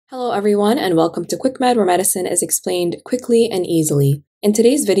Hello everyone and welcome to QuickMed, where medicine is explained quickly and easily. In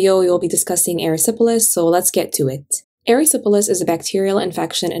today's video, we will be discussing erysipelas, so let's get to it. Erysipelas is a bacterial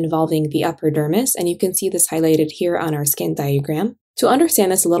infection involving the upper dermis, and you can see this highlighted here on our skin diagram. To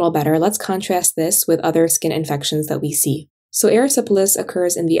understand this a little better, let's contrast this with other skin infections that we see. So erysipelas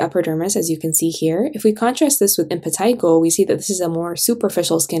occurs in the upper dermis, as you can see here. If we contrast this with impetigo, we see that this is a more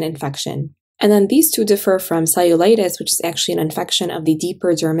superficial skin infection. And then these two differ from cellulitis, which is actually an infection of the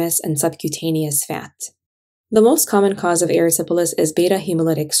deeper dermis and subcutaneous fat. The most common cause of erysipelas is beta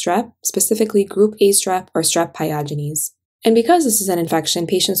hemolytic strep, specifically group A strep or strep pyogenes. And because this is an infection,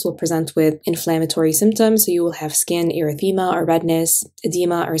 patients will present with inflammatory symptoms, so you will have skin erythema or redness,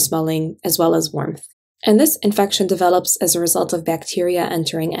 edema or swelling, as well as warmth. And this infection develops as a result of bacteria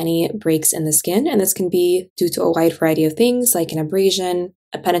entering any breaks in the skin, and this can be due to a wide variety of things like an abrasion,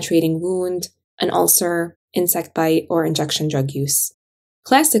 a penetrating wound, an ulcer, insect bite, or injection drug use.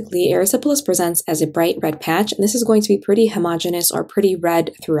 Classically, erysipelas presents as a bright red patch, and this is going to be pretty homogeneous or pretty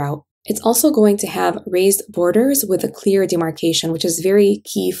red throughout. It's also going to have raised borders with a clear demarcation, which is very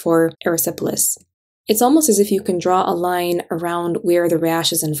key for erysipelas. It's almost as if you can draw a line around where the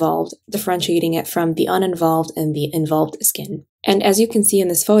rash is involved, differentiating it from the uninvolved and the involved skin. And as you can see in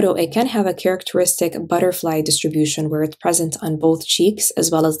this photo, it can have a characteristic butterfly distribution where it's present on both cheeks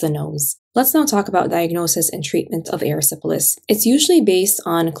as well as the nose. Let's now talk about diagnosis and treatment of erysipelas. It's usually based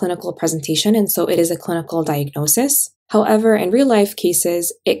on clinical presentation, and so it is a clinical diagnosis. However, in real-life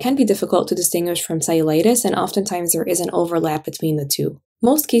cases, it can be difficult to distinguish from cellulitis, and oftentimes there is an overlap between the two.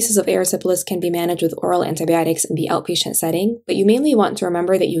 Most cases of erysipelas can be managed with oral antibiotics in the outpatient setting, but you mainly want to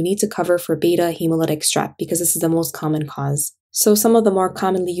remember that you need to cover for beta hemolytic strep because this is the most common cause. So some of the more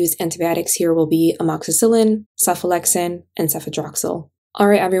commonly used antibiotics here will be amoxicillin, cephalexin, and cefadroxil.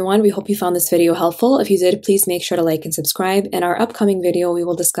 Alright everyone, we hope you found this video helpful. If you did, please make sure to like and subscribe. In our upcoming video, we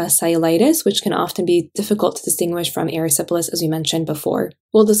will discuss cellulitis, which can often be difficult to distinguish from erysipelas, as we mentioned before.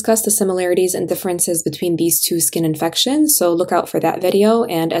 We'll discuss the similarities and differences between these two skin infections, so look out for that video,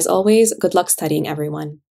 and as always, good luck studying everyone.